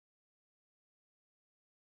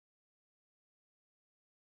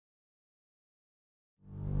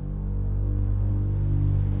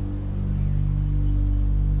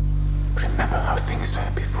things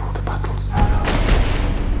were before the battles.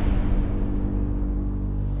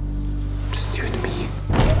 Just you and me.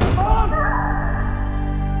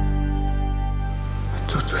 I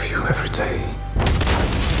thought of you every day.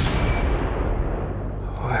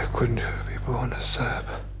 Why couldn't you be born a Serb?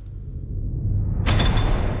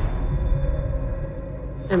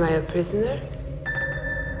 Am I a prisoner?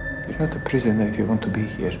 You're not a prisoner if you want to be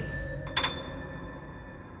here.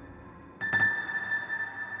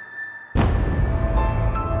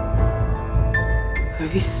 Are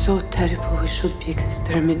we so terrible we should be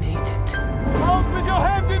exterminated? Out with your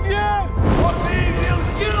hands in the air! Or we will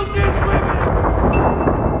kill these women!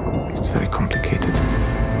 It's very complicated.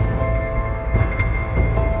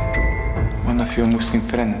 One of your Muslim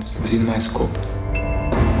friends was in my scope.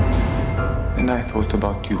 And I thought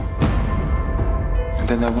about you. And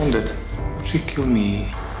then I wondered, would she kill me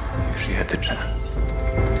if she had the chance?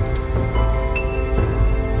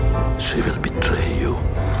 She will betray you.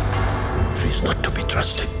 She's not to be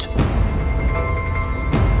trusted.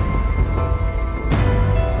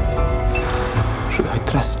 Should I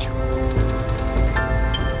trust you?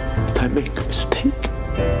 Did I make a mistake?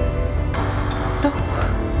 No.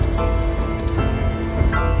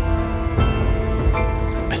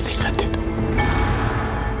 I think I did.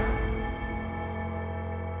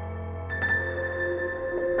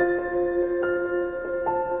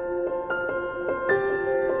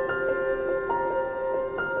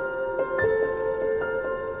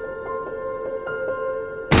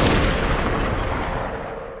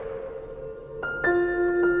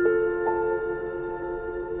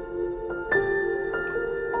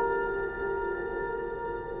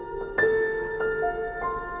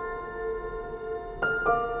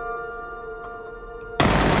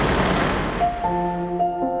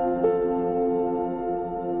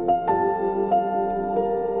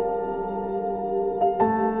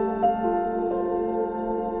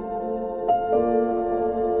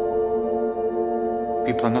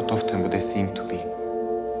 People are not often what they seem to be.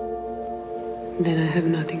 Then I have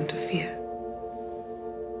nothing to fear.